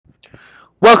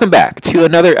Welcome back to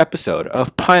another episode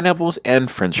of Pineapples and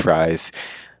French Fries.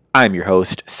 I'm your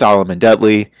host, Solomon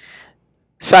Dudley.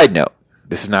 Side note,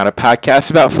 this is not a podcast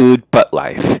about food, but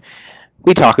life.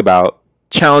 We talk about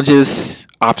challenges,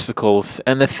 obstacles,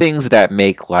 and the things that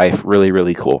make life really,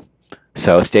 really cool.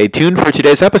 So stay tuned for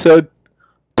today's episode.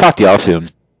 Talk to y'all soon.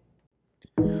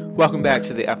 Welcome back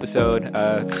to the episode.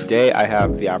 Today I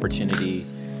have the opportunity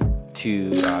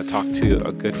to talk to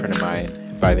a good friend of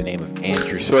mine by the name of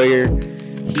Andrew Sawyer.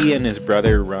 He and his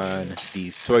brother run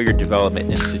the Sawyer Development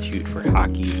Institute for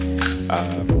Hockey.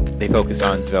 They focus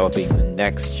on developing the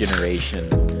next generation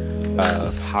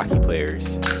of hockey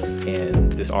players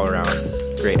and just all around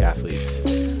great athletes.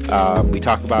 We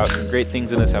talk about some great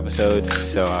things in this episode,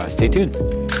 so stay tuned.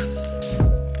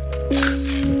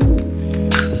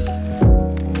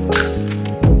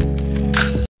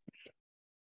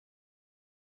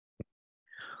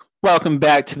 Welcome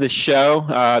back to the show.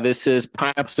 This is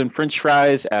Pineapples and French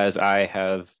Fries, as I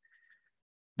have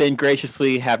been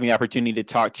graciously having the opportunity to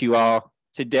talk to you all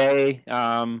today.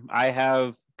 I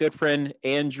have good friend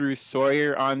Andrew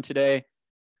Sawyer on today.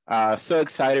 So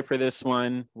excited for this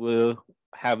one. We'll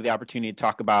have the opportunity to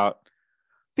talk about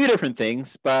a few different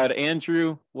things, but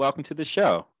Andrew, welcome to the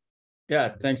show. Yeah,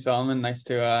 thanks, Solomon. Nice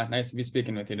to be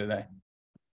speaking with you today.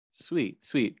 Sweet.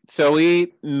 So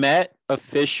we met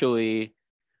officially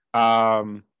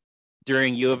during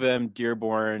U of M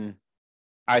Dearborn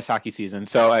ice hockey season.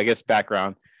 So I guess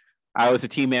background, I was a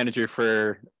team manager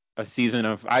for a season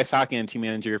of ice hockey and team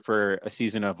manager for a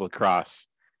season of lacrosse.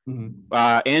 Mm-hmm.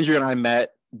 Andrew and I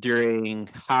met during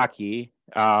hockey,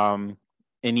 and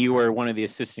you were one of the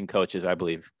assistant coaches, I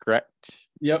believe, correct?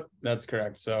 Yep, that's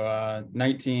correct. So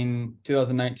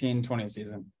 2019-20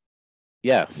 season.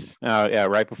 Yes. Yeah,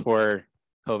 right before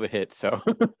COVID hit. So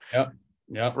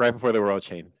Yep. Right before the world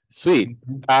changed. Sweet.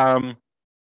 So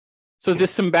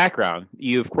just some background.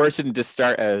 You, of course, didn't just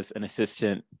start as an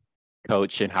assistant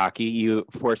coach in hockey. You,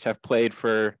 of course, have played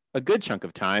for a good chunk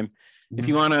of time. Mm-hmm. If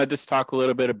you want to just talk a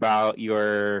little bit about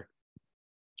your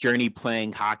journey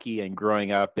playing hockey and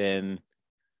growing up in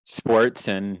sports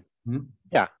and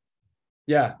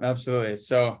Yeah, absolutely.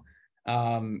 So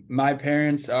my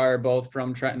parents are both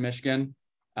from Trenton, Michigan.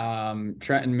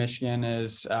 Trenton, Michigan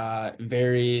is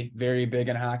very, very big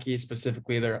in hockey,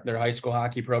 specifically their high school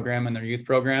hockey program and their youth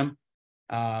program.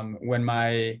 When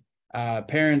my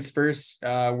parents first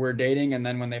were dating, and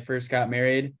then when they first got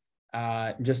married,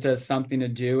 just as something to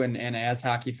do, and as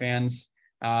hockey fans,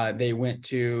 they went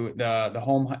to the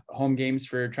home games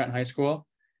for Trenton High School.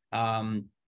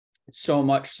 So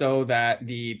much so that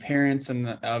the parents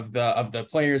of the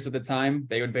players at the time,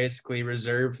 they would basically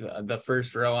reserve the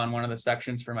first row on one of the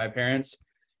sections for my parents.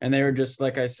 And they were just,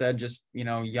 like I said, just,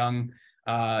 young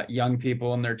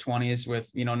people in their 20s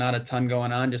with, not a ton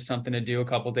going on, just something to do a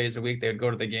couple days a week. They would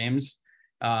go to the games.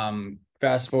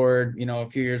 Fast forward, a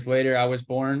few years later, I was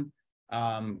born.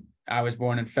 I was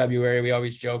born in February. We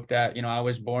always joke that, I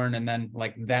was born, and then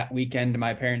like that weekend,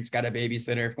 my parents got a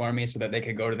babysitter for me so that they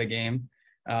could go to the game.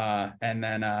 And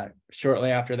then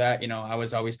shortly after that, I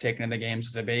was always taken to the games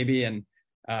as a baby. And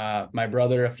my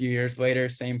brother, a few years later,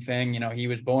 same thing. He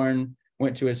was born,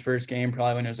 went to his first game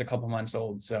probably when he was a couple months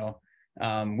old. So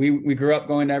we grew up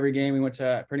going to every game. We went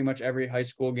to pretty much every high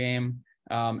school game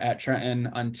at Trenton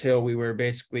until we were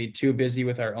basically too busy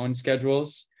with our own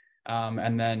schedules.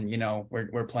 And then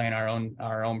we're playing our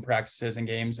own practices and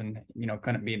games, and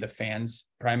couldn't be the fans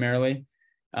primarily.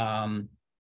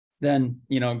 Then,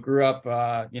 grew up,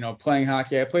 playing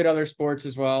hockey. I played other sports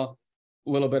as well, a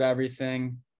little bit of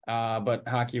everything, but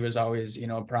hockey was always,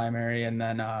 primary. And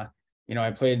then,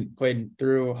 I played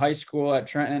through high school at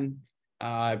Trenton.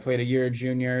 I played a year of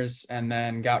juniors and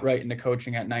then got right into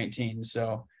coaching at 19.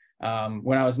 So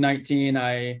when I was 19,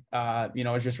 I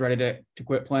was just ready to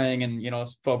quit playing and,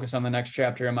 focus on the next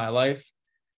chapter in my life.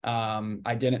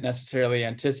 I didn't necessarily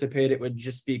anticipate it would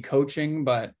just be coaching,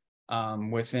 but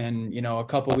within, a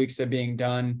couple of weeks of being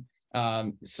done,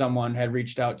 someone had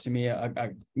reached out to me.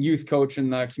 A youth coach in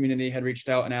the community had reached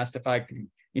out and asked if I could,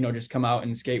 just come out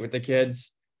and skate with the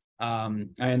kids. I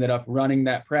ended up running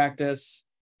that practice,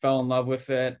 fell in love with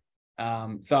it,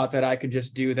 thought that I could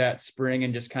just do that spring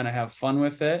and just kind of have fun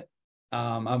with it.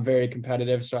 I'm very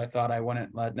competitive, so I thought I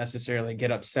wouldn't necessarily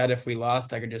get upset if we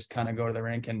lost. I could just kind of go to the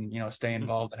rink and, stay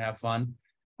involved and have fun.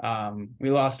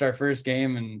 We lost our first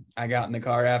game, and I got in the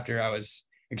car after. I was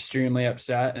extremely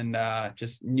upset, and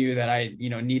just knew that I,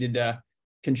 needed to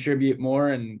contribute more,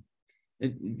 and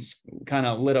it just kind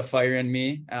of lit a fire in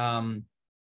me.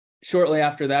 Shortly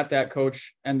after that, that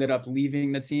coach ended up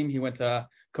leaving the team. He went to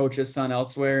coach his son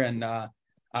elsewhere, and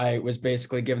I was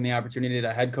basically given the opportunity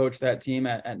to head coach that team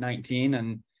at 19.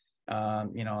 And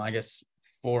I guess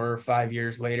 4 or 5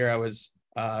 years later, I was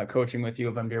coaching with U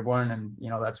of M Dearborn, and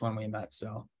that's when we met.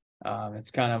 So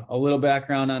it's kind of a little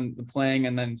background on the playing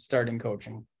and then starting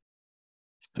coaching.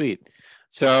 Sweet.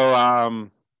 So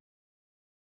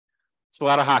it's a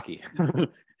lot of hockey.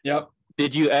 Yep.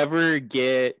 Did you ever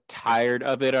get tired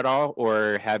of it at all,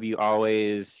 or have you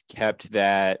always kept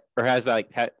that, or has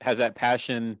that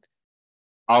passion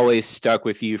always stuck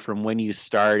with you from when you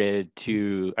started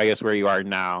to, I guess, where you are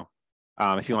now?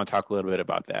 If you want to talk a little bit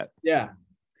about that. Yeah.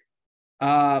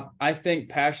 I think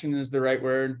passion is the right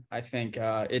word. I think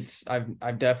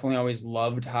I've definitely always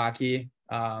loved hockey.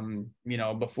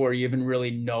 Before you even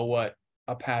really know what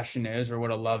a passion is or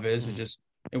what a love is,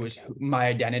 it was my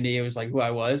identity. It was like who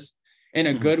I was in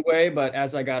a good way. But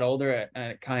as I got older,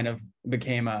 it kind of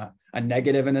became a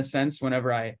negative in a sense.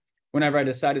 Whenever I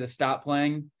decided to stop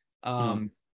playing,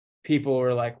 people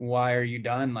were like, why are you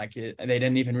done? Like they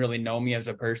didn't even really know me as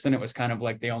a person. It was kind of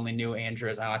like they only knew Andrew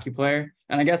as a hockey player.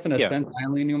 And I guess in a sense, I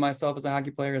only knew myself as a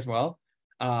hockey player as well.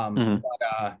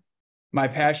 But my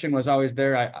passion was always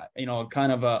there.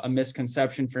 Kind of a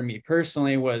misconception for me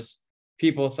personally was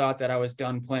people thought that I was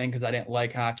done playing because I didn't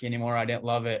like hockey anymore. I didn't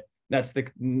love it. That's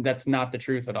not the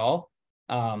truth at all.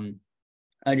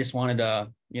 I just wanted to,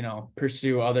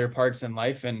 pursue other parts in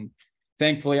life. And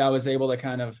thankfully I was able to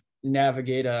kind of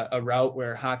navigate a route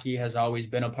where hockey has always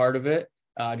been a part of it,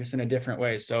 just in a different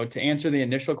way. So to answer the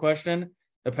initial question,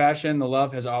 the passion, the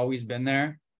love has always been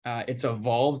there. It's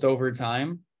evolved over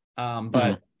time.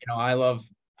 But I love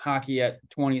hockey at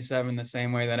 27 the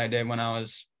same way that I did when I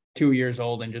was 2 years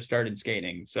old and just started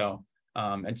skating. So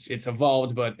it's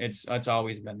evolved, but it's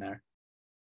always been there.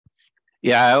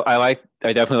 Yeah, I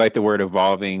definitely like the word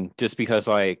evolving, just because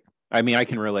I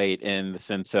can relate in the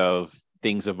sense of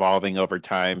things evolving over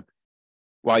time.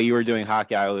 While you were doing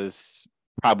hockey, I was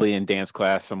probably in dance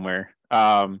class somewhere.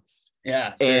 Yeah,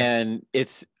 sure. And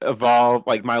it's evolved.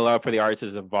 Like my love for the arts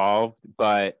has evolved,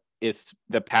 but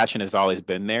the passion has always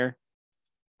been there.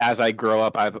 As I grow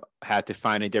up, I've had to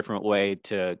find a different way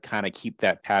to kind of keep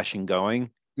that passion going.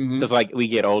 Because we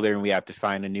get older and we have to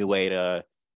find a new way to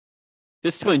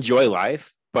enjoy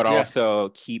life, but also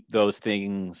keep those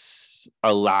things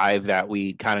alive that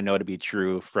we kind of know to be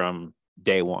true from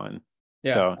day one.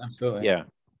 Yeah, so absolutely. Yeah.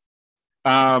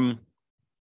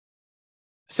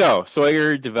 So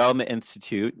Sawyer Development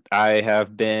Institute, I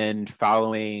have been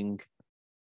following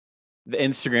the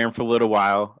Instagram for a little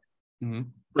while.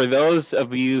 For those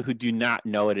of you who do not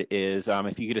know what it is,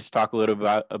 if you could just talk a little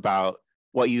bit about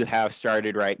what you have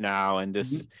started right now and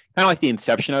just kind of like the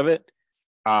inception of it,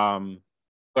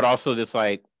 but also just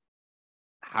like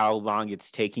how long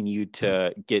it's taking you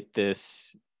to get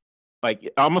this, like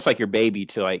almost like your baby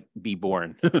to like be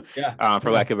born,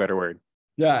 for lack of a better word.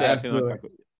 Yeah, so absolutely.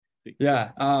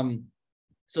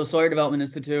 So Sawyer Development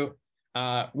Institute,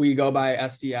 we go by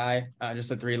SDI, just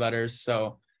the 3 letters.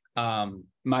 So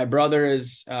my brother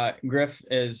is Griff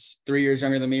is 3 years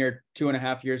younger than me, or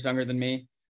 2.5 years younger than me.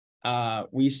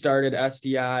 We started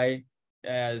SDI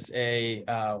as a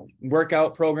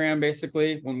workout program,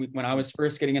 basically. When I was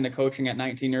first getting into coaching at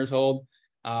 19 years old,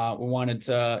 we wanted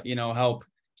to help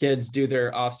kids do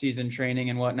their off-season training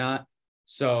and whatnot.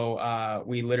 So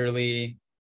we literally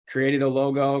created a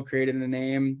logo, created a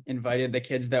name, invited the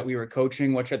kids that we were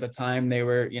coaching, which at the time they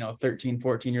were 13,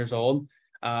 14 years old,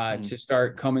 to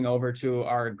start coming over to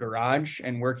our garage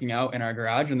and working out in our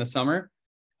garage in the summer.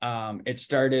 It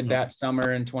started that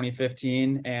summer in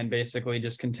 2015 and basically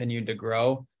just continued to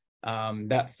grow.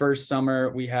 That first summer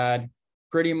we had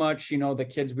pretty much, the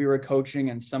kids we were coaching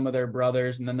and some of their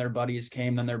brothers, and then their buddies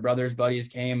came, then their brothers' buddies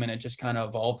came, and it just kind of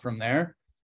evolved from there.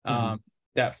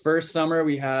 That first summer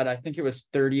we had, I think it was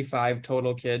 35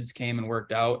 total kids came and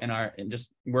worked out and just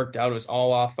worked out. It was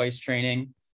all off ice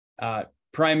training,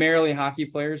 primarily hockey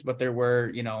players, but there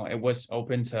were, it was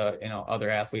open to, other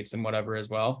athletes and whatever as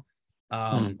well.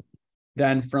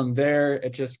 Then from there,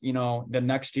 it just, the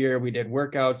next year we did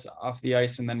workouts off the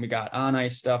ice, and then we got on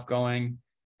ice stuff going.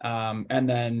 And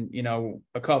then,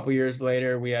 a couple years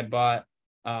later, we had bought,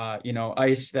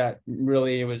 ice that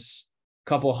really, it was a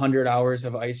couple hundred hours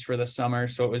of ice for the summer.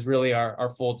 So it was really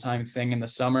our full-time thing in the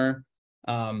summer.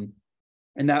 And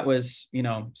that was,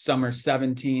 summer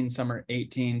 17, summer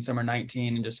 18, summer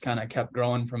 19, and just kind of kept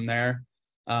growing from there.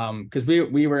 Because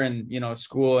we were in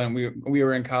school, and we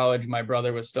were in college. My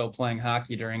brother was still playing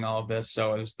hockey during all of this,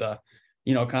 so it was the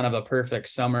kind of a perfect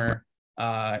summer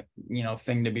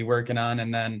thing to be working on.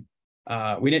 And then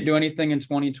we didn't do anything in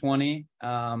 2020,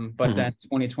 but then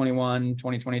 2021,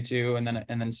 2022,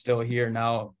 and then still here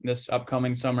now this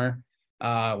upcoming summer,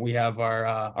 we have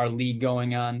our league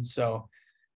going on. So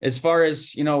as far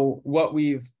as, what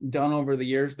we've done over the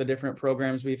years, the different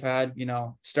programs we've had,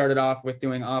 started off with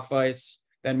doing off ice.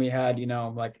 Then we had,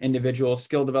 like individual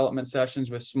skill development sessions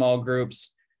with small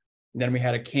groups. Then we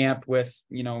had a camp with,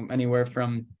 anywhere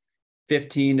from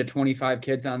 15 to 25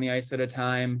 kids on the ice at a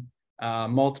time,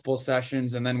 multiple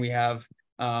sessions. And then we have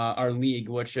our league,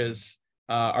 which is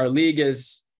our league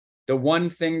is the one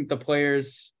thing the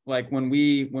players, like when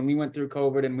we went through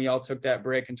COVID and we all took that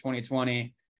break in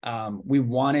 2020, we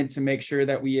wanted to make sure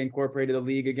that we incorporated the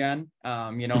league again,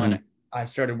 and I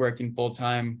started working full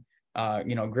time.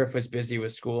 Griff was busy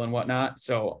with school and whatnot.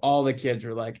 So all the kids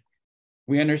were like,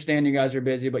 we understand you guys are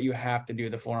busy, but you have to do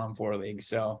the 4-on-4 league.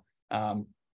 So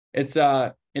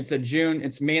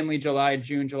it's mainly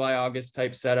June, July, August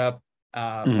type setup.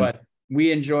 But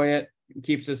we enjoy it. It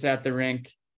keeps us at the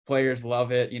rink. Players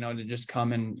love it, to just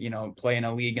come and, play in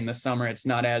a league in the summer. It's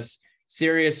not as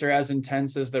serious or as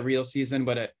intense as the real season,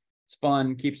 but it's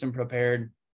fun, keeps them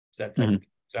prepared. It's that type of thing.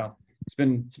 So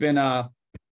it's been a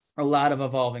lot of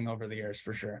evolving over the years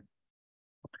for sure.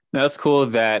 That's cool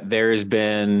that there's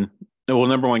been, well,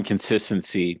 number one,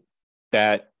 consistency.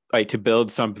 That, like, to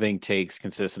build something takes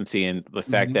consistency, and the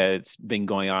fact that it's been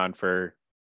going on for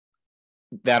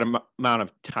that amount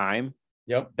of time.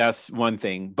 Yep. That's one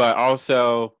thing, but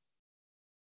also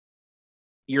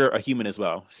you're a human as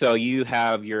well. So you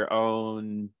have your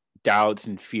own doubts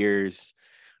and fears.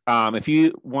 If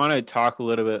you want to talk a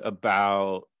little bit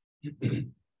about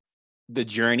the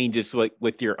journey, just like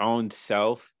with your own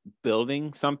self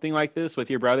building something like this with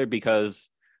your brother, because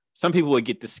some people would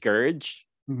get discouraged,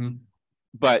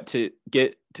 but to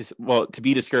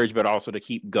be discouraged, but also to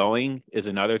keep going is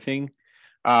another thing.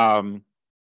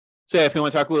 So if you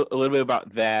want to talk a little bit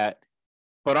about that,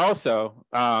 but also,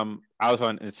 I was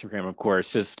on Instagram, of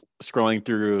course, just scrolling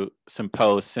through some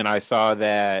posts, and I saw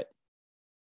that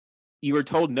you were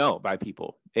told no by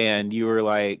people, and you were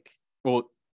like, well,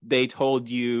 they told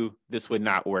you this would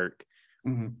not work.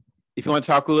 If you want to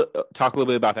talk a little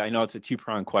bit about that, I know it's a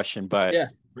two-pronged question, but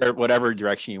whatever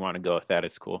direction you want to go with that,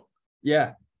 it's cool.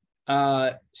 Yeah.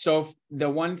 So the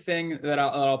one thing that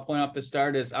I'll point out at the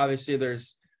start is obviously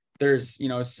there's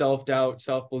self-doubt,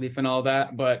 self-belief and all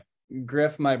that, but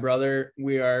Griff, my brother,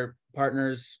 we are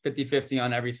partners 50-50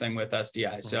 on everything with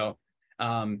SDI. So,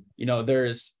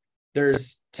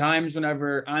 there's times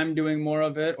whenever I'm doing more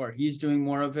of it or he's doing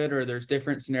more of it, or there's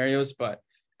different scenarios, but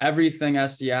everything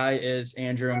SDI is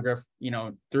Andrew and Griff,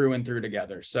 through and through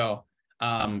together. So,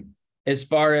 as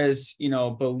far as,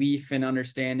 belief and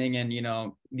understanding and,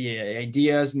 the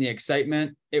ideas and the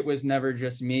excitement, it was never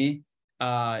just me.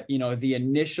 The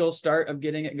initial start of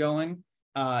getting it going,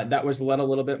 that was led a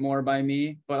little bit more by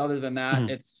me, but other than that,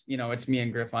 it's me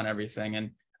and Griff on everything.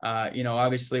 And,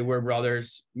 obviously we're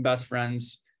brothers, best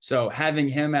friends. So having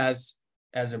him as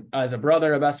a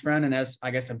brother, a best friend, and as,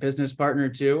 I guess, a business partner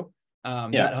too,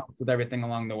 that helps with everything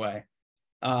along the way.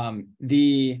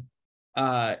 The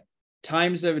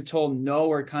times I've told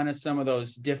no are kind of some of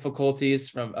those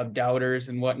difficulties of doubters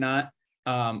and whatnot,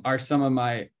 are some of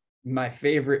my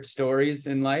favorite stories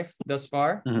in life thus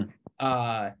far.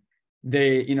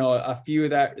 They, a few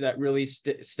that really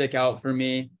stick out for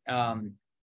me.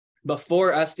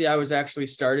 Before SDI was actually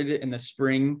started in the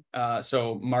spring,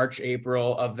 so March,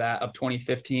 April of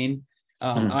 2015,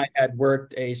 I had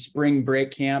worked a spring break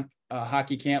camp,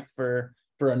 hockey camp for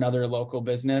another local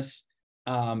business.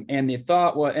 And the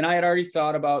thought was, and I had already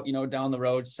thought about, down the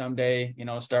road someday,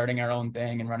 starting our own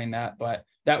thing and running that, but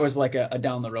that was like a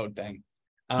down the road thing.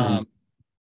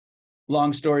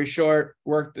 Long story short,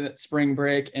 worked at spring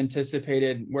break,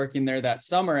 anticipated working there that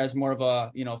summer as more of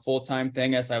a, full-time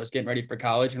thing as I was getting ready for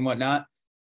college and whatnot.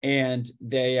 And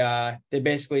they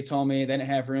basically told me they didn't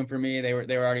have room for me. They were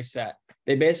already set.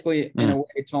 They basically, in a way,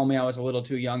 told me I was a little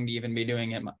too young to even be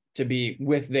doing it, to be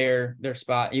with their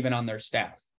spot, even on their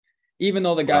staff. Even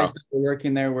though the guys that were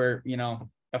working there were,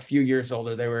 a few years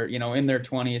older, they were, in their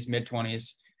 20s, mid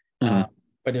 20s. But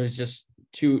it was just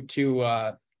too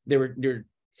they were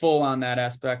full on that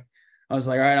aspect. I was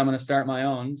like, all right, I'm going to start my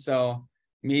own. So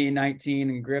me 19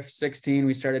 and Griff 16,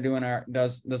 we started doing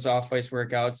those off ice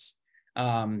workouts.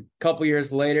 Couple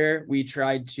years later, we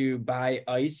tried to buy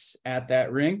ice at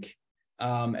that rink.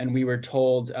 And we were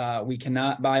told we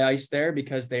cannot buy ice there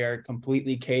because they are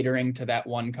completely catering to that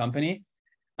one company.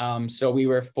 So we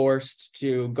were forced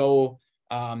to go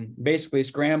basically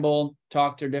scramble,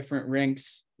 talk to different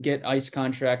rinks, get ice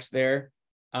contracts there.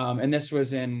 And this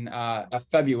was in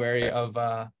February of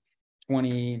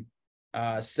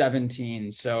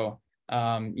 2017. So,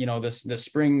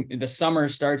 the summer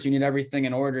starts, you need everything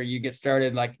in order. You get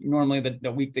started like normally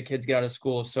the week the kids get out of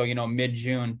school. So,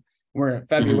 mid-June, we're in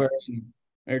February.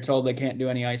 They were told they can't do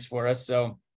any ice for us.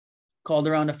 So called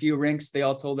around a few rinks. They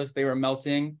all told us they were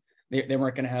melting. They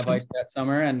weren't going to have ice that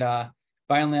summer. And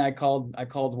finally I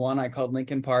called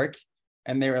Lincoln Park,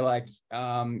 and they were like,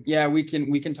 yeah, we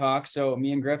can talk. So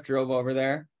me and Griff drove over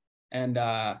there, and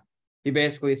he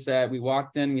basically said, we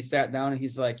walked in, we sat down, and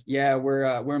he's like, yeah,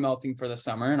 we're melting for the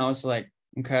summer. And I was like,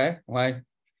 okay, why'd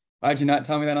you not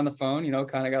tell me that on the phone?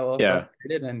 Kind of got a little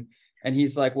frustrated. And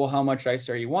he's like, well, how much ice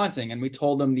are you wanting? And we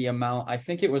told him the amount. I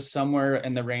think it was somewhere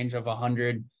in the range of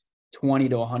 120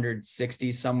 to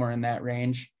 160, somewhere in that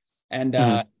range.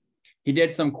 And he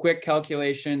did some quick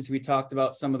calculations. We talked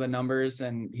about some of the numbers,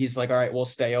 and he's like, all right, we'll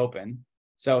stay open.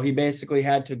 So he basically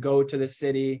had to go to the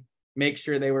city, make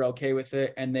sure they were okay with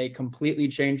it. And they completely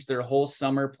changed their whole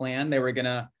summer plan. They were going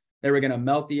to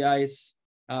melt the ice,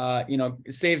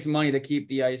 it saves money to keep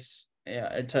the ice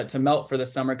to melt for the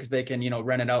summer, because they can,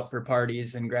 rent it out for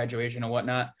parties and graduation and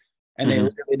whatnot. And they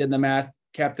literally did the math,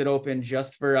 kept it open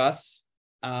just for us.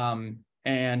 And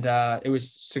it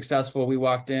was successful. We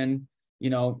walked in,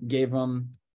 gave them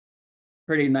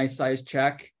pretty nice size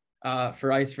check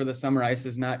for ice for the summer. Ice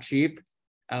is not cheap.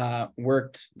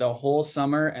 Worked the whole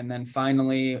summer. And then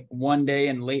finally one day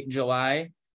in late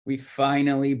July, we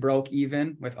finally broke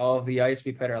even with all of the ice.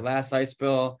 We paid our last ice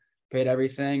bill, paid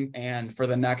everything. And for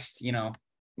the next,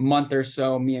 month or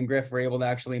so, me and Griff were able to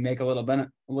actually make a little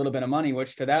bit of money,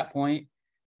 which to that point,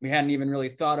 we hadn't even really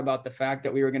thought about the fact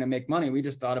that we were going to make money. We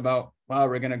just thought about, wow,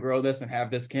 we're going to grow this and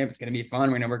have this camp. It's going to be fun.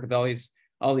 We're going to work with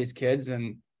all these kids.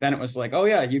 And then it was like, oh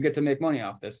yeah, you get to make money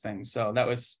off this thing. So that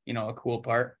was, a cool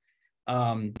part.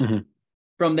 From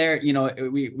there,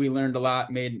 we learned a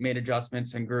lot, made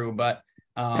adjustments and grew. But,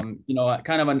 kind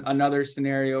of another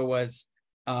scenario was,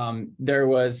 there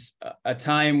was a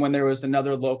time when there was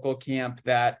another local camp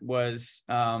that was,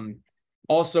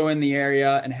 also in the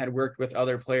area and had worked with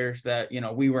other players that,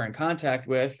 we were in contact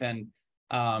with. And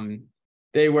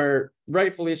they were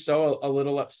rightfully so a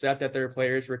little upset that their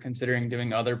players were considering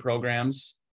doing other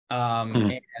programs.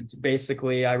 And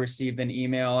basically I received an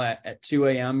email at 2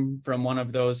 a.m. from one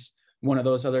of those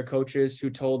other coaches who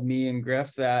told me and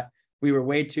Griff that we were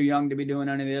way too young to be doing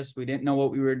any of this. We didn't know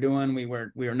what we were doing. We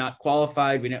were not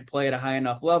qualified. We didn't play at a high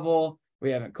enough level.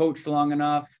 We haven't coached long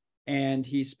enough. And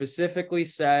he specifically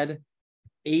said,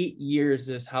 8 years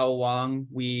is how long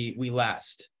we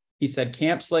last. He said,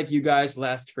 camps like you guys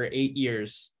last for 8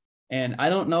 years. And I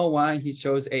don't know why he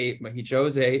chose 8, but he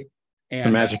chose 8. And it's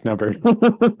a magic number.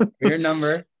 Weird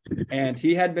number. And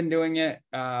he had been doing it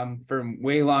for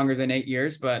way longer than 8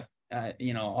 years, but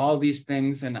all these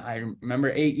things. And I remember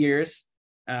 8 years.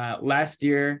 Last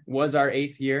year was our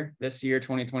 8th year. This year,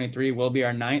 2023, will be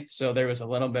our 9th. So there was a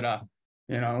little bit of,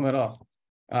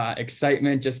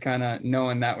 excitement, just kind of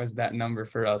knowing that was that number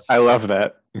for us. I love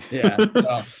that. Yeah.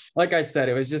 So like I said,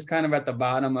 it was just kind of at the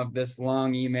bottom of this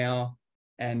long email.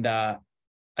 And I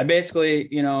basically,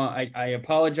 I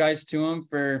apologized to him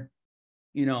for,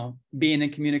 being in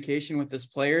communication with his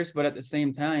players. But at the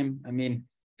same time, I mean,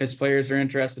 if his players are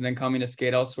interested in coming to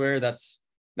skate elsewhere, that's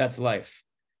life.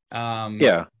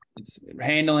 It's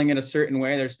handling it a certain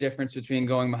way. There's difference between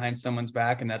going behind someone's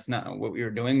back, and that's not what we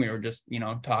were doing. We were just,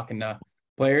 talking to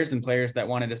players that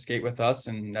wanted to skate with us,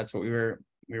 and that's what we were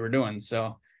doing.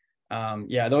 So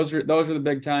those are the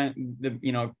big time,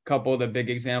 couple of the big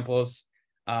examples.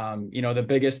 The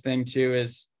biggest thing too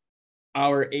is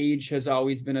our age has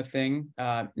always been a thing.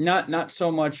 Not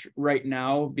so much right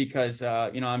now because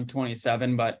I'm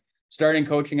 27, but starting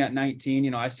coaching at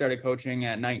 19, I started coaching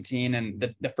at 19,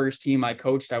 and the first team I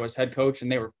coached, I was head coach,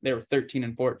 and they were 13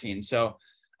 and 14. So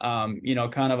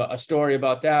kind of a story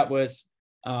about that was,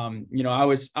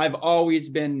 I've always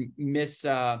been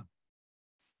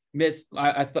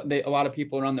I thought a lot of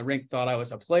people around the rink thought I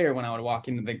was a player when I would walk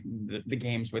into the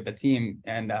games with the team.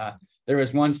 And there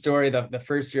was one story, the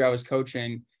first year I was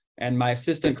coaching, and my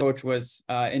assistant coach was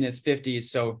in his 50s.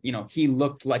 So, he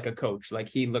looked like a coach, like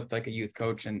he looked like a youth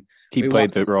coach, and he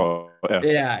played the role.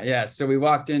 Yeah. So we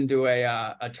walked into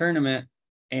a tournament,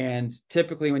 and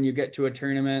typically when you get to a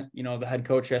tournament, the head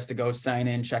coach has to go sign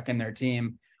in, check in their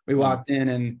team. We walked in,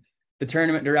 and the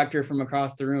tournament director from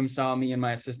across the room saw me and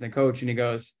my assistant coach, and he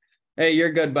goes, "Hey,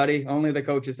 you're good, buddy. Only the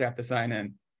coaches have to sign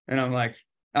in." And I'm like,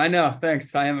 "I know,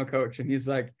 thanks. I am a coach." And he's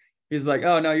like,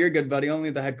 "Oh no, you're good, buddy.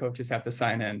 Only the head coaches have to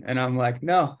sign in." And I'm like,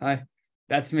 "No,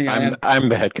 that's me. I'm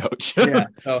the head coach." Yeah.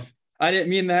 So I didn't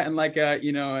mean that in like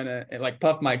like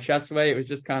puff my chest way. It was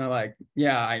just kind of like,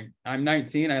 yeah, I'm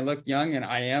 19. I look young, and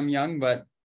I am young, but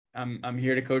I'm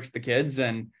here to coach the kids.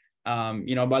 And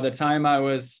by the time I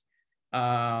was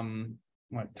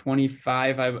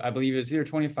 25, I believe it was either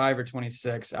 25 or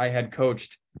 26, I had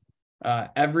coached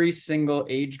every single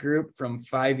age group from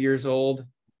 5 years old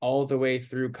all the way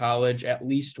through college, at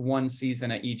least one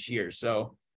season at each year.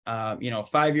 So,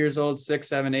 5 years old, 6,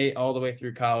 7, 8, all the way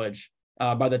through college,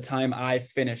 by the time I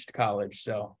finished college.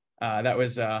 So that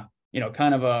was,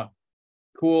 kind of a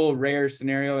cool, rare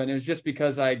scenario. And it was just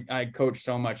because I coached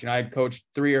so much, and I coached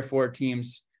 3 or 4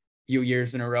 teams a few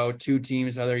years in a row, 2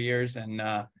 teams other years. And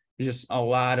just a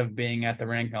lot of being at the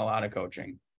rink and a lot of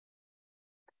coaching.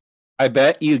 I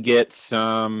bet you get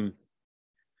some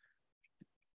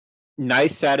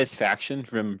nice satisfaction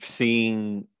from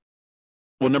seeing,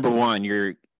 well, number one,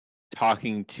 you're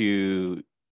talking to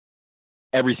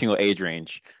every single age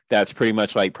range. That's pretty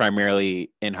much like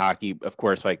primarily in hockey, of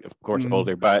course,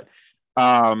 older, but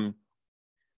I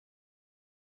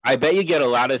bet you get a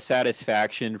lot of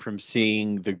satisfaction from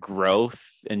seeing the growth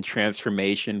and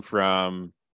transformation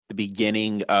from the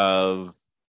beginning of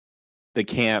the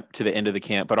camp to the end of the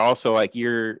camp, but also like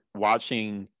you're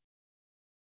watching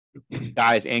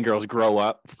guys and girls grow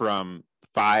up from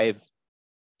 5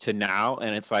 to now,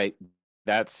 and it's like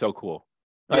that's so cool.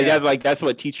 Like that's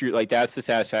what teachers like. That's the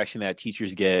satisfaction that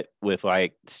teachers get with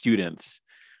like students.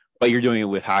 But you're doing it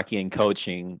with hockey and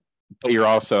coaching, but you're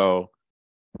also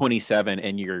 27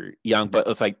 and you're young. But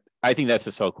it's like I think that's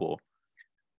just so cool.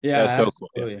 Yeah, that's so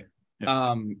absolutely. Cool.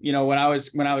 Yeah. When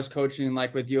I was coaching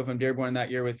like with U of M Dearborn that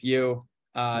year with you,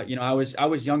 I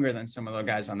was younger than some of the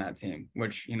guys on that team,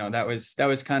 which that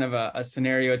was kind of a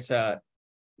scenario to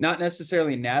not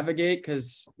necessarily navigate,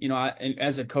 because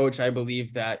as a coach, I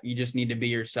believe that you just need to be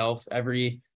yourself.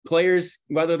 Every players,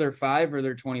 whether they're 5 or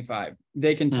they're 25,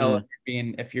 they can tell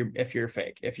if you're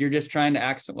fake. If you're just trying to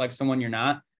act like someone you're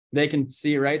not, they can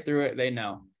see right through it. They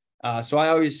know. So I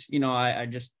always, I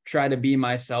just try to be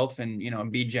myself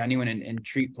and be genuine and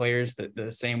treat players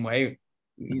the same way,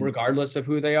 regardless of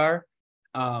who they are,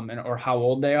 or how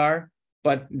old they are.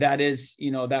 But that is,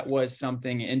 that was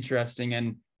something interesting.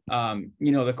 And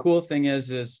the cool thing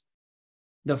is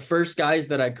the first guys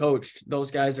that I coached, those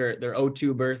guys they're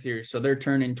 02 birth years. So they're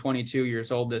turning 22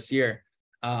 years old this year.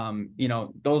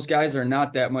 Those guys are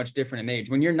not that much different in age.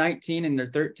 When you're 19 and they're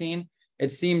 13,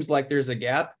 it seems like there's a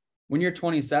gap. When you're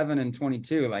 27 and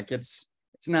 22, like it's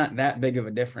not that big of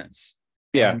a difference.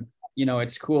 Yeah. And,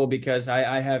 it's cool because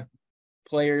I have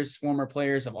former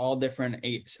players of all different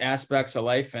aspects of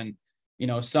life. And,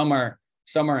 some are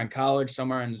in college,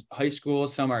 some are in high school,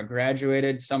 some are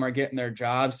graduated, some are getting their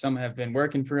jobs, some have been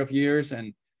working for a few years.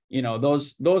 And,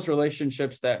 those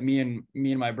relationships that me and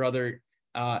my brother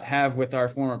have with our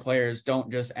former players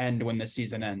don't just end when the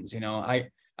season ends.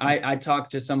 I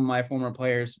talk to some of my former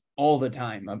players all the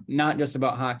time, not just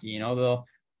about hockey.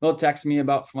 They'll text me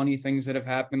about funny things that have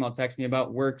happened. They'll text me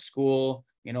about work, school,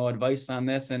 advice on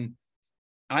this. And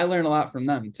I learn a lot from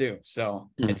them too. So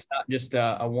it's not just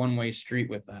a one-way street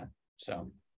with that.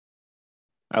 So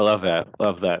I love that.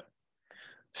 Love that.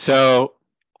 So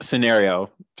scenario,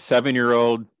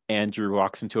 7-year-old Andrew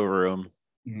walks into a room.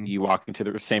 You walk into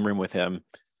the same room with him.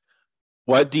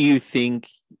 What do you think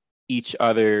each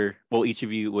of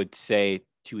you would say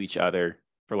to each other,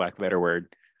 for lack of a better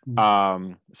word?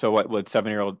 So what would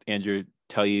 7-year-old Andrew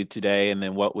tell you today? And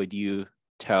then what would you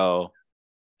tell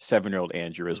 7-year-old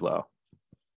Andrew as well?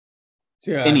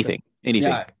 Anything.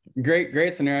 Yeah.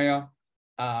 Great scenario.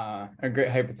 A great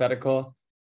hypothetical.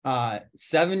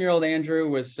 7-year-old Andrew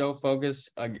was so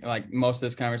focused, like most of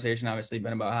this conversation obviously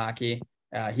been about hockey.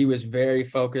 He was very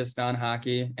focused on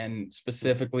hockey and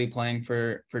specifically playing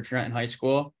for Trenton High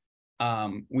School.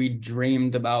 We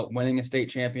dreamed about winning a state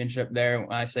championship there.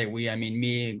 When I say we, I mean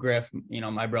me, Griff,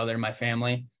 my brother, my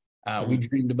family. We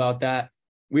dreamed about that.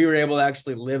 We were able to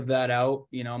actually live that out.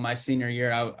 My senior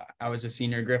year, I was a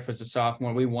senior, Griff was a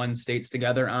sophomore. We won states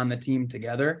together on the team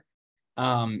together.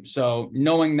 So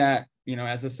knowing that,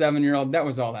 as a 7-year-old, that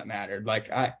was all that mattered.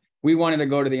 We wanted to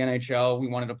go to the NHL. We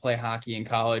wanted to play hockey in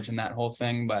college and that whole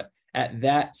thing. But at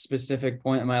that specific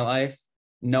point in my life,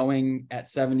 knowing at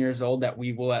 7 years old that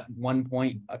we will at one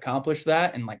point accomplish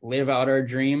that and live out our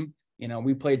dream.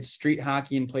 We played street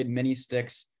hockey and played mini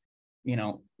sticks,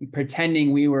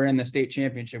 pretending we were in the state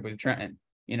championship with Trenton.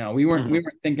 We weren't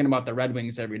thinking about the Red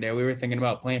Wings every day. We were thinking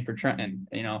about playing for Trenton.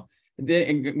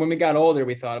 When we got older,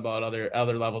 we thought about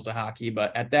other levels of hockey,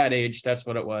 but at that age, that's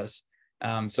what it was.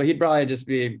 So he'd probably just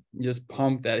be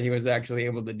pumped that he was actually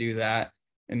able to do that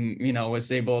and,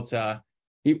 was able to.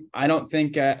 I don't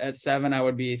think at 7 I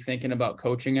would be thinking about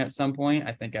coaching at some point.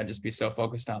 I think I'd just be so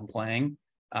focused on playing.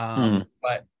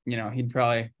 But he'd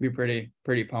probably be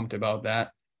pretty pumped about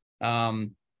that.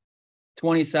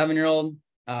 27-year-old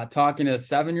talking to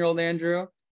 7-year-old Andrew.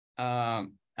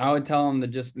 I would tell him to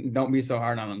just don't be so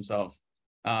hard on himself.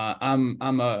 I'm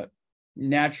a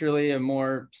naturally a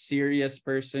more serious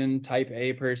person, type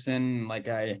A person. Like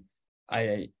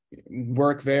I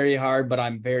work very hard, but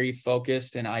I'm very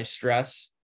focused and I stress.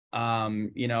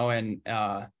 And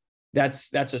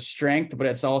that's a strength, but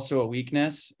it's also a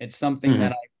weakness. It's something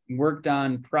that I worked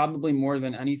on probably more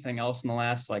than anything else in the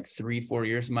last like 3-4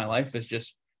 years of my life, is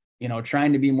just,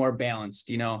 trying to be more balanced.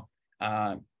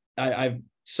 I've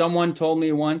someone told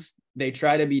me once they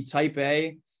try to be type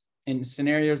A in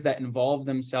scenarios that involve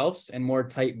themselves and more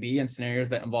type B in scenarios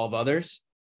that involve others.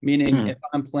 Meaning if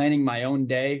I'm planning my own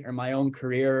day or my own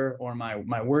career or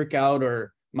my workout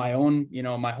or my own,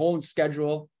 my whole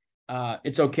schedule,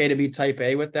 it's okay to be type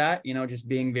A with that, just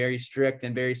being very strict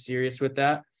and very serious with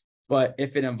that. But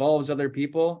if it involves other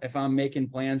people, if I'm making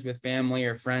plans with family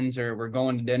or friends, or we're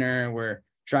going to dinner, or we're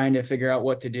trying to figure out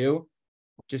what to do,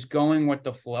 just going with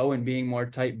the flow and being more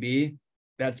type B,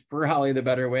 that's probably the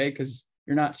better way, because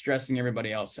you're not stressing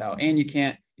everybody else out, and you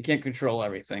can't control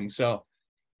everything. So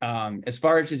as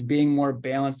far as just being more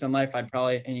balanced in life, I'd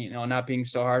probably, and not being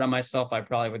so hard on myself, I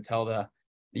probably would tell the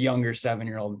younger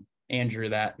 7-year-old Andrew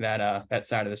that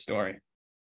side of the story.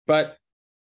 But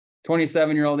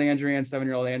 27-year-old Andrew and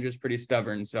 7-year-old Andrew is pretty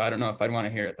stubborn, so I don't know if I'd want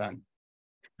to hear it then.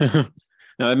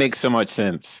 No, that makes so much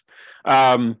sense.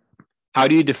 How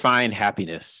do you define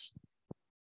happiness?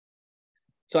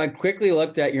 So I quickly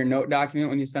looked at your note document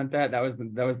when you sent that. That was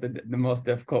the most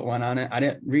difficult one on it. I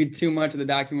didn't read too much of the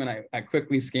document. I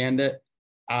quickly scanned it.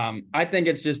 I think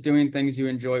it's just doing things you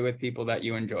enjoy with people that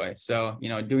you enjoy. So,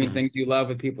 doing things you love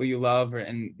with people you love,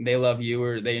 and they love you,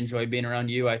 or they enjoy being around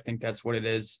you. I think that's what it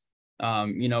is.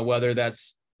 Whether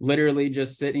that's literally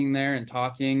just sitting there and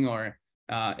talking, or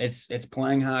it's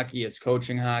playing hockey, it's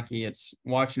coaching hockey, it's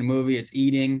watching a movie, it's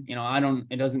eating.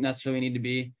 It doesn't necessarily need to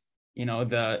be,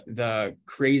 the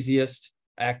craziest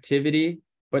activity,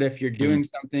 but if you're doing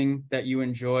something that you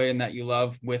enjoy and that you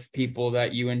love with people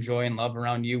that you enjoy and love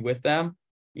around you with them,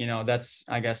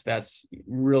 I guess that's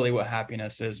really what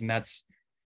happiness is. And that's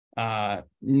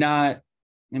not,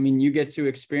 you get to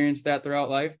experience that throughout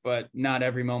life, but not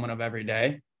every moment of every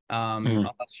day,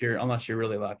 unless you're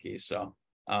really lucky. So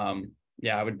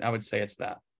yeah, I would say it's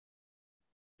that.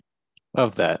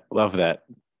 Love that.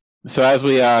 So as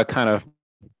we kind of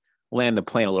land the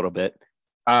plane a little bit,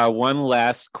 one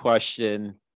last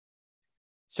question.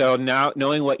 So now,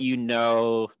 knowing what you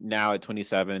know now at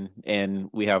 27, and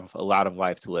we have a lot of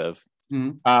life to live,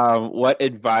 what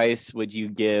advice would you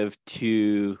give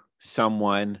to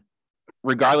someone,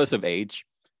 regardless of age,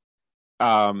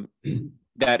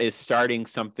 that is starting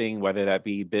something, whether that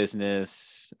be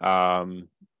business,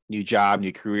 new job,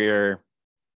 new career,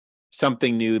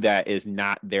 something new that is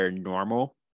not their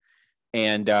normal?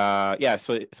 And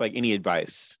so it's like, any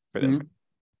advice for them?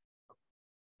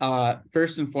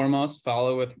 First and foremost,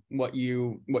 follow with what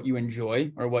you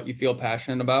enjoy or what you feel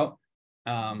passionate about.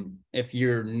 If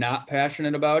you're not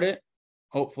passionate about it,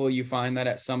 hopefully you find that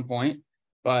at some point.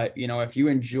 But if you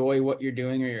enjoy what you're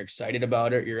doing, or you're excited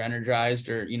about it, you're energized,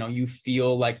 or you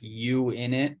feel like you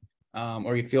in it,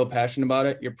 or you feel passionate about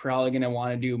it, you're probably going to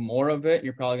want to do more of it.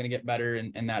 You're probably going to get better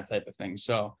in that type of thing.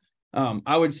 So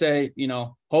I would say,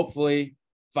 hopefully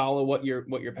follow what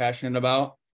you're passionate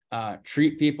about.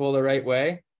 Treat people the right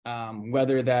way,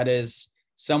 whether that is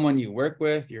someone you work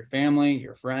with, your family,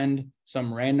 your friend,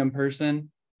 some random person.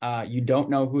 You don't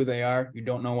know who they are. You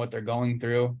don't know what they're going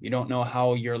through. You don't know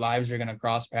how your lives are going to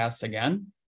cross paths again.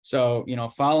 So,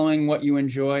 following what you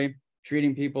enjoy,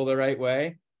 treating people the right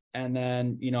way, and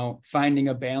then, finding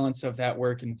a balance of that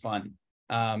work and fun.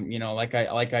 Like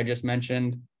I just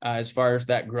mentioned, as far as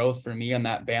that growth for me and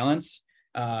that balance,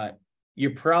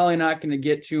 you're probably not going to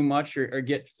get too much or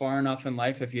get far enough in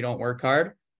life if you don't work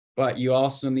hard, but you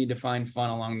also need to find fun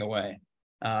along the way.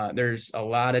 There's a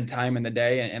lot of time in the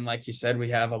day. And like you said, we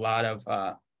have a lot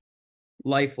of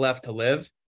life left to live.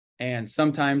 And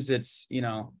sometimes it's,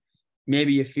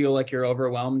 maybe you feel like you're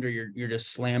overwhelmed, or you're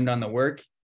just slammed on the work.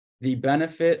 The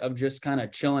benefit of just kind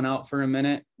of chilling out for a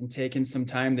minute and taking some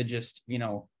time to just,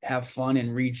 have fun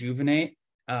and rejuvenate,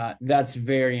 that's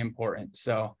very important.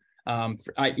 So,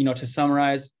 to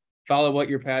summarize, follow what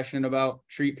you're passionate about,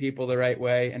 treat people the right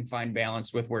way, and find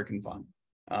balance with work and fun.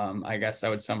 I guess I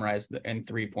would summarize in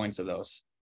 3 points of those.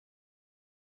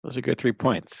 Those are good 3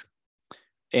 points.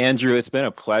 Andrew, it's been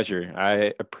a pleasure.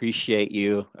 I appreciate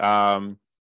you. When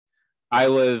I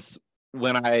was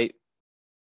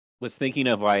thinking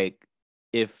of like,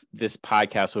 if this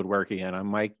podcast would work again,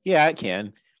 I'm like, yeah, it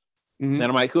can. Then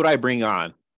I'm like, who do I bring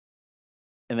on?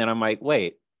 And then I'm like,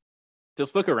 wait,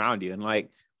 just look around you. And like,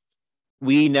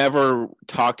 we never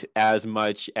talked as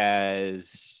much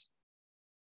as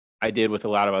I did with a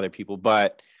lot of other people,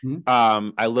 but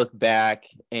Mhm. I look back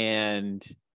and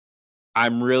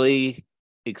I'm really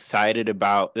excited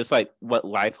about this, like what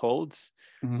life holds.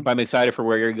 Mhm. But I'm excited for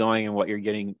where you're going and what you're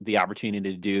getting the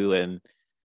opportunity to do. And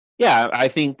yeah, I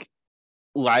think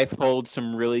life holds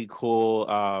some really cool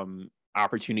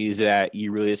opportunities that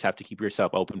you really just have to keep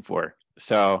yourself open for.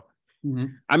 So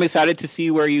Mhm. I'm excited to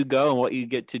see where you go and what you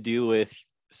get to do with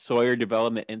Sawyer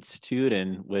Development Institute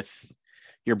and with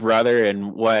your brother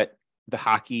and what the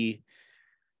hockey,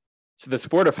 so the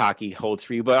sport of hockey holds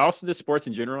for you, but also the sports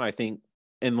in general. I think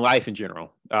in life in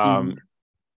general, Mhm.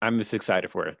 I'm just excited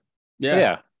for it. So Yeah,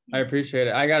 yeah, I appreciate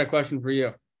it. I got a question for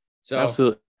you. So,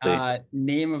 absolutely.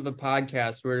 name of the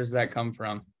podcast, where does that come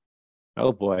from?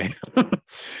 Oh boy.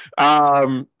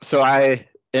 So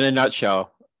in a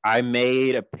nutshell, I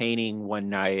made a painting one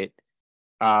night.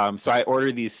 So I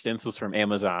ordered these stencils from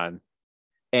Amazon,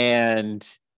 and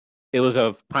it was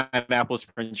of pineapples,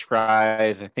 French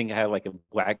fries. I think I had like a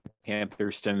Black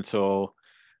Panther stencil.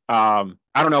 I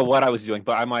don't know what I was doing,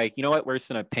 but I'm like, you know what? We're just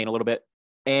gonna paint a little bit.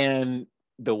 And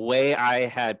the way I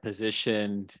had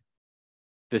positioned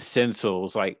the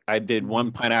stencils, like I did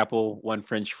one Mhm. pineapple, one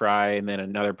French fry, and then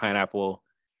another pineapple.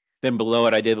 Then below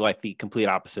it, I did like the complete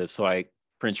opposite. So like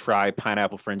French fry,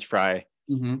 pineapple, French fry.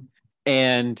 Mhm.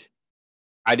 And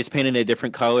I just painted it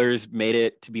different colors, made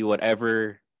it to be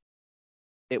whatever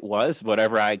it was,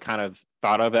 whatever I kind of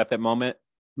thought of at that moment.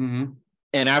 Mhm.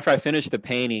 And after I finished the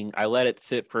painting, I let it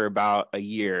sit for about a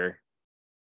year.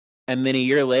 And then a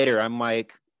year later, I'm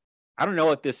like, I don't know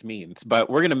what this means, but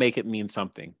we're going to make it mean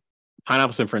something.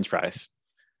 Pineapples and French fries.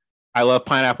 I love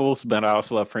pineapples, but I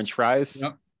also love French fries.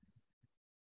 Yep.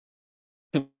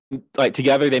 Like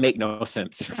together, they make no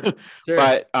sense. Sure.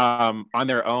 But on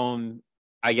their own,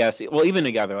 I guess, well, even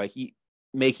together, like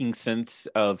making sense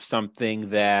of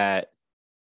something that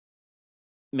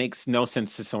makes no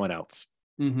sense to someone else.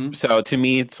 Mhm. So to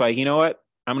me, it's like, you know what?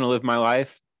 I'm going to live my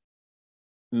life.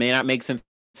 May not make sense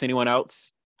to anyone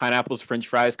else. Pineapples, French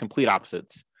fries, complete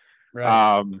opposites. Right.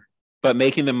 Um, but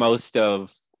making the most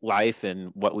of life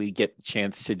and what we get the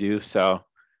chance to do. So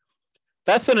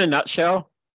that's in a nutshell.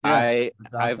 Yeah,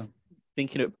 that's I've awesome.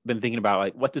 been thinking about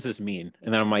like what does this mean,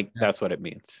 and then I'm like, Yeah, that's what it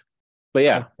means. But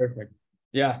yeah, that's perfect.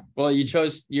 Yeah. Well, you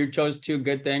chose two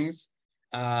good things.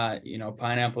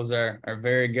 Pineapples are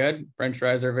very good. French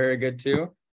fries are very good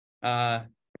too. Uh,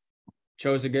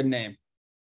 chose a good name.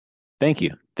 thank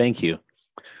you.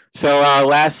 So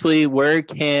lastly, where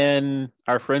can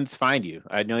our friends find you?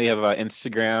 I know you have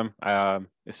Instagram,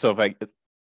 so if I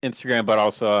Instagram, but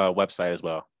also a website as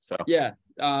well. So Yeah.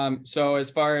 So as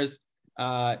far as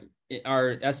uh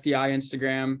our SDI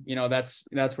Instagram,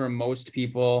 that's where most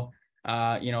people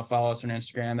follow us on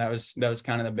Instagram. That was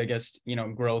kind of the biggest,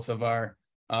 growth of our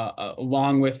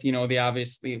along with, the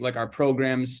obviously like our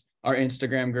programs, our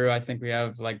Instagram grew. I think we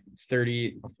have like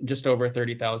 30, just over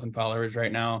 30,000 followers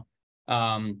right now.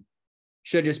 Um,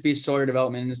 should just be Sawyer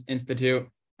Development Institute.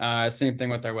 Same thing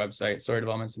with our website,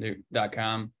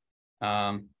 SawyerDevelopmentInstitute.com.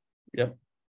 Yep.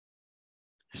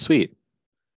 sweet.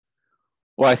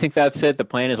 Well, I think that's it. The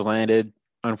plane has landed,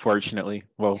 unfortunately.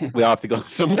 Well, we all have to go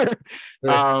somewhere.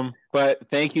 Sure. But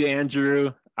thank you,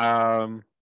 Andrew.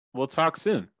 We'll talk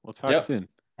soon. We'll talk Yep. soon.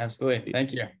 Absolutely.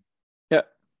 Thank you. Yep.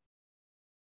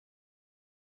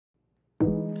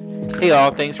 Hey,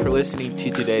 all. Thanks for listening to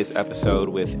today's episode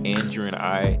with Andrew and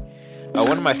I.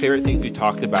 One of my favorite things we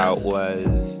talked about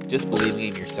was just believing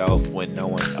in yourself when no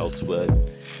one else would.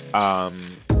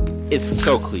 It's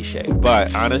so cliche,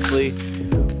 but honestly,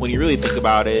 when you really think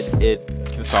about it, it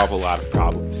can solve a lot of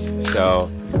problems. So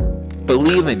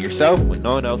believe in yourself when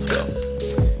no one else will.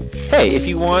 Hey, if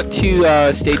you want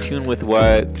to stay tuned with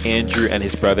what Andrew and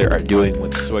his brother are doing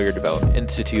with Sawyer Development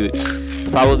Institute,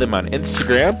 follow them on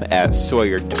Instagram at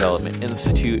Sawyer Development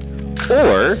Institute,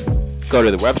 or go to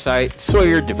the website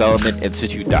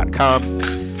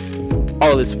SawyerDevelopmentInstitute.com.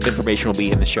 All of this information will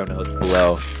be in the show notes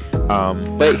below.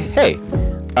 But hey,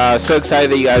 so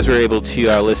excited that you guys were able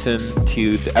to listen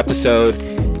to the episode.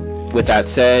 With that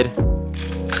said,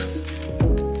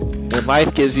 when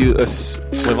life gives you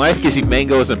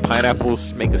mangoes and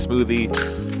pineapples, make a smoothie,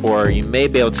 or you may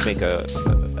be able to make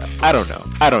I don't know.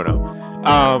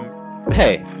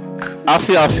 Hey, I'll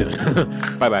see y'all soon.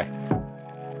 Bye bye.